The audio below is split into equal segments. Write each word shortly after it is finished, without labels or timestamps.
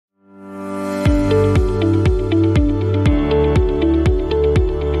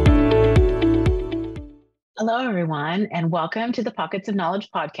everyone, and welcome to the Pockets of Knowledge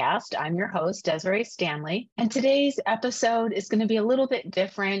podcast. I'm your host, Desiree Stanley, and today's episode is going to be a little bit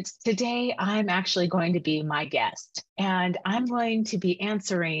different. Today, I'm actually going to be my guest, and I'm going to be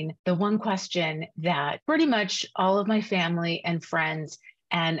answering the one question that pretty much all of my family and friends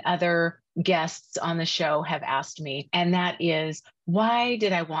and other guests on the show have asked me, and that is, why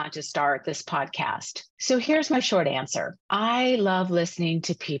did I want to start this podcast? So here's my short answer. I love listening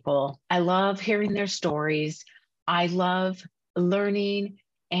to people. I love hearing their stories. I love learning,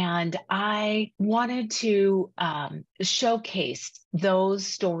 and I wanted to showcase those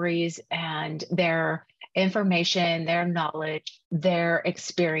stories and their information, their knowledge, their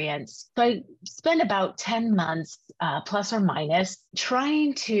experience. So I spent about 10 months, plus or minus,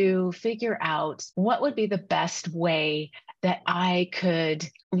 trying to figure out what would be the best way that I could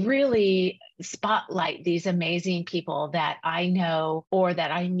really spotlight these amazing people that I know or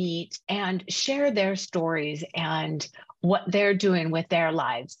that I meet and share their stories and what they're doing with their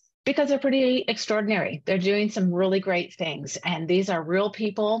lives, because they're pretty extraordinary. They're doing some really great things. And these are real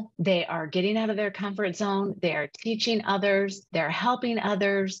people. They are getting out of their comfort zone. They are teaching others. They're helping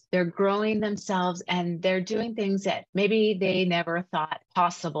others. They're growing themselves. And they're doing things that maybe they never thought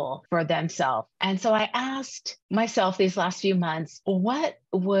possible for themselves. And so I asked myself these last few months, what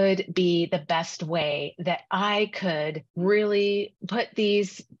would be the best way that I could really put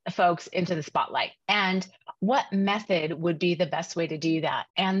these folks into the spotlight? And what method would be the best way to do that?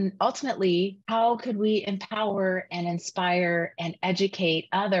 And ultimately, how could we empower and inspire and educate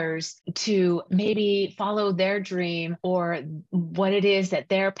others to maybe follow their dream or what it is that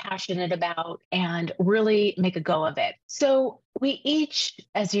they're passionate about and really make a go of it? So we each,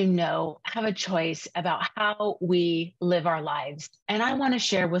 as you know, have a choice about how we live our lives. And I want to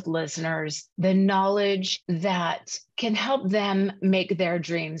share with listeners the knowledge that can help them make their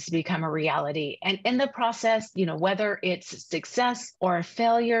dreams become a reality. And in the process, whether it's success or a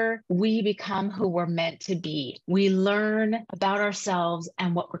failure, we become who we're meant to be. We learn about ourselves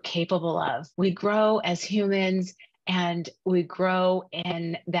and what we're capable of. We grow as humans, and we grow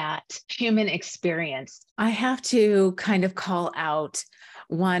in that human experience. I have to kind of call out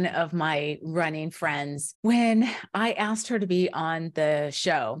one of my running friends. When I asked her to be on the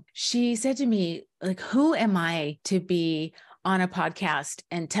show, she said to me, who am I to be on a podcast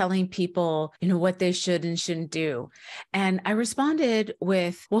and telling people, what they should and shouldn't do? And I responded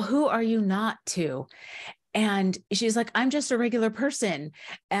with, well, who are you not to? And she's like, I'm just a regular person.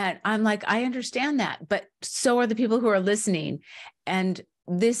 And I'm like, I understand that, but so are the people who are listening. And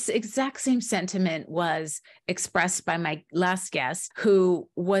this exact same sentiment was expressed by my last guest, who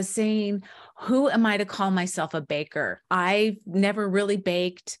was saying, who am I to call myself a baker? I've never really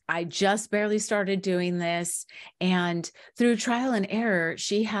baked. I just barely started doing this. And through trial and error,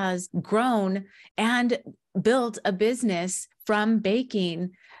 she has grown and built a business from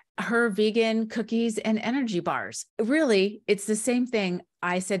baking her vegan cookies and energy bars. Really, it's the same thing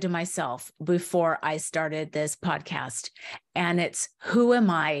I said to myself before I started this podcast. And it's, who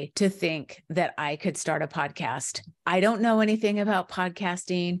am I to think that I could start a podcast? I don't know anything about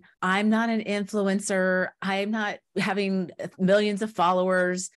podcasting. I'm not an influencer. I'm not having millions of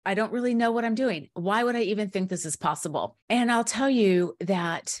followers. I don't really know what I'm doing. Why would I even think this is possible? And I'll tell you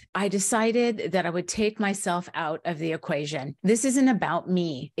that I decided that I would take myself out of the equation. This isn't about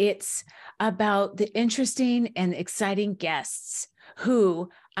me. It's about the interesting and exciting guests who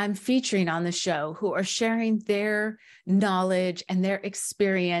I'm featuring on the show, who are sharing their knowledge and their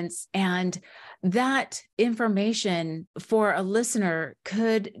experience. And that information for a listener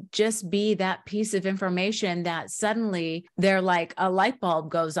could just be that piece of information that suddenly they're like, a light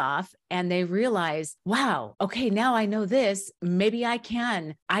bulb goes off and they realize, wow, okay, now I know this. Maybe I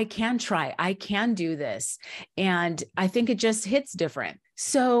can try, I can do this. And I think it just hits different.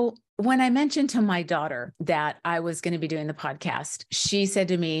 So when I mentioned to my daughter that I was going to be doing the podcast, she said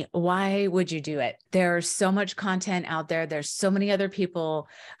to me, why would you do it? There's so much content out there. There's so many other people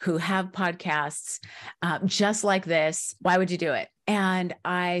who have podcasts just like this. Why would you do it? And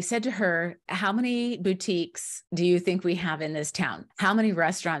I said to her, how many boutiques do you think we have in this town? How many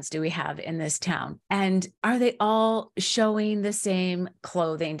restaurants do we have in this town? And are they all showing the same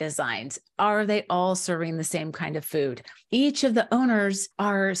clothing designs? Are they all serving the same kind of food? Each of the owners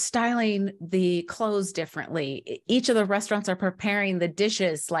are styling the clothes differently. Each of the restaurants are preparing the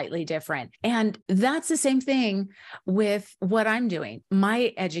dishes slightly different. And that's the same thing with what I'm doing.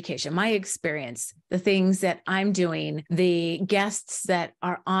 My education, my experience, the things that I'm doing, the guests that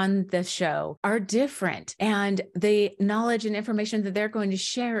are on the show are different, and the knowledge and information that they're going to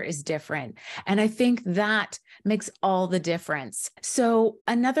share is different. And I think that makes all the difference. So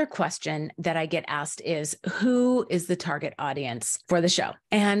another question that I get asked is, who is the target audience for the show?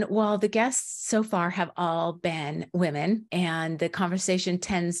 And while the guests so far have all been women, and the conversation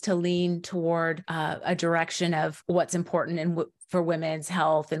tends to lean toward a direction of what's important and for women's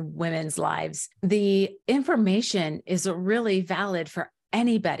health and women's lives, the information is really valid for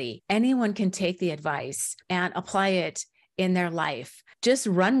anybody. Anyone can take the advice and apply it in their life. Just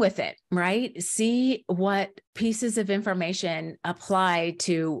run with it, right? See what pieces of information apply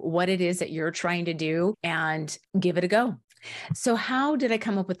to what it is that you're trying to do and give it a go. So how did I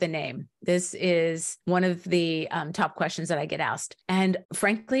come up with the name? This is one of the top questions that I get asked. And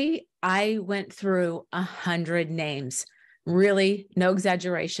frankly, I went through 100 names. Really, no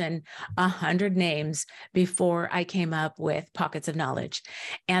exaggeration, 100 names before I came up with Pockets of Knowledge.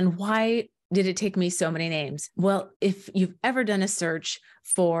 And why did it take me so many names? Well, if you've ever done a search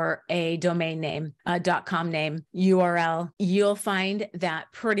for a domain name, a .com name, URL, you'll find that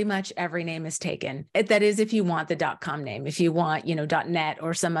pretty much every name is taken. That is, if you want the .com name. If you want, .net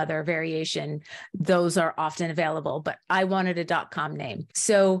or some other variation, those are often available, but I wanted a .com name.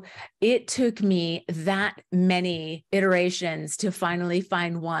 So it took me that many iterations to finally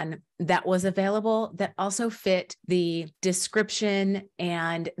find one that was available that also fit the description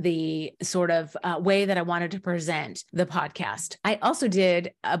and the sort of way that I wanted to present the podcast. I also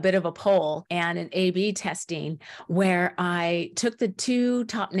did a bit of a poll and an A/B testing where I took the two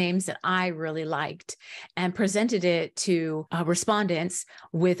top names that I really liked and presented it to respondents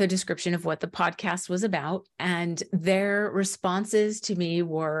with a description of what the podcast was about. And their responses to me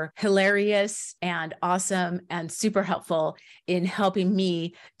were hilarious and awesome and super helpful in helping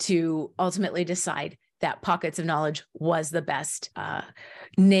me to ultimately decide that Pockets of Knowledge was the best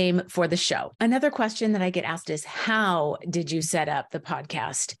name for the show. Another question that I get asked is, how did you set up the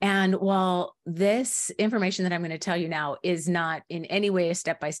podcast? And while this information that I'm going to tell you now is not in any way a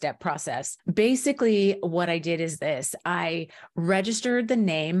step-by-step process, basically what I did is this. I registered the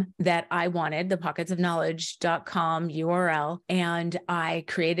name that I wanted, the pocketsofknowledge.com URL, and I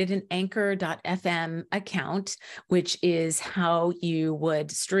created an anchor.fm account, which is how you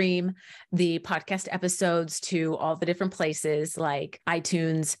would stream the podcast episodes to all the different places like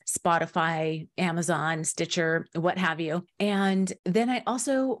iTunes, Spotify, Amazon, Stitcher, what have you. And then I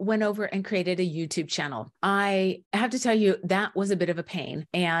also went over and created a YouTube channel. I have to tell you, that was a bit of a pain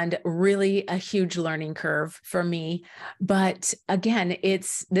and really a huge learning curve for me. But again,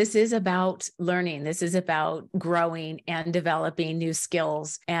 this is about learning. This is about growing and developing new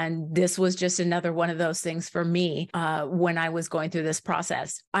skills. And this was just another one of those things for me when I was going through this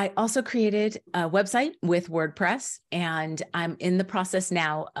process. I also created a website with WordPress, and I'm in the process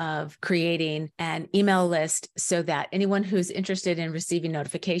now of creating an email list so that anyone who's interested in receiving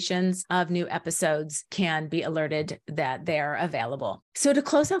notifications of new episodes can be alerted that they're available. So to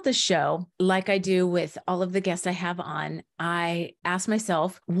close out the show, like I do with all of the guests I have on, I ask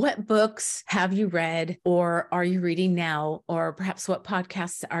myself, what books have you read or are you reading now? Or perhaps what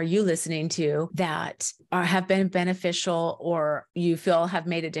podcasts are you listening to that have been beneficial or you feel have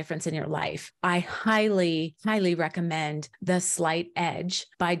made a difference in your life? I highly, highly recommend The Slight Edge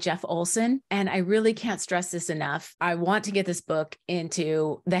by Jeff Olson. And I really can't stress this enough. I want to get this book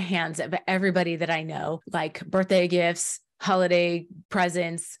into the hands of everybody that I know, like birthday gifts, holiday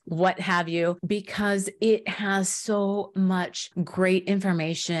presents, what have you, because it has so much great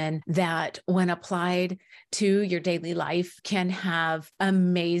information that when applied to your daily life can have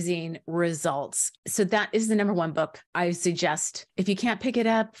amazing results. So that is the number one book I suggest. If you can't pick it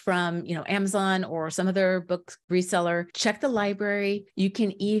up from, Amazon or some other book reseller, check the library. You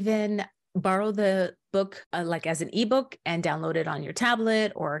can even borrow the book like as an ebook and download it on your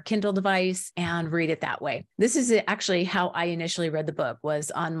tablet or Kindle device and read it that way. This is actually how I initially read the book,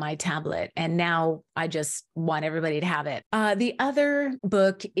 was on my tablet. And now I just want everybody to have it. The other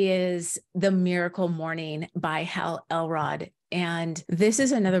book is The Miracle Morning by Hal Elrod. And this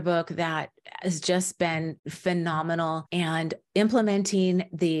is another book that has just been phenomenal, and implementing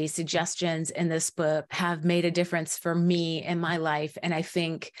the suggestions in this book have made a difference for me in my life, and I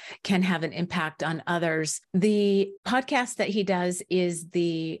think can have an impact on others. The podcast that he does is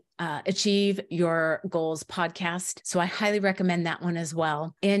the Achieve Your Goals podcast. So I highly recommend that one as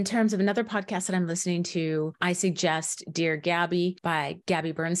well. In terms of another podcast that I'm listening to, I suggest Dear Gabby by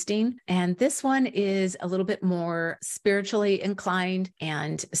Gabby Bernstein. And this one is a little bit more spiritually inclined,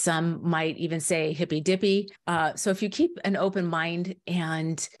 and some might even say hippy dippy. So if you keep an open mind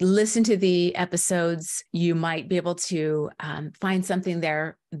and listen to the episodes, you might be able to find something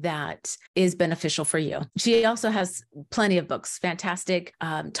there that is beneficial for you. She also has plenty of books, fantastic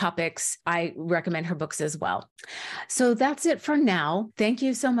topics. I recommend her books as well. So that's it for now. Thank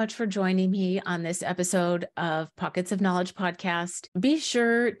you so much for joining me on this episode of Pockets of Knowledge podcast. Be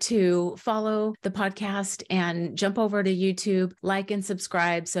sure to follow the podcast and jump over to YouTube, like and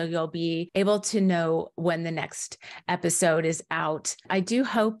subscribe so you'll be able to know when the next episode is out. I do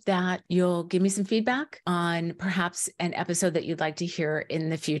hope that you'll give me some feedback on perhaps an episode that you'd like to hear in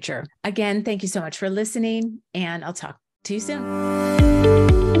the future. Again, thank you so much for listening, and I'll talk to you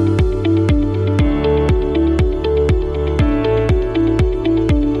soon.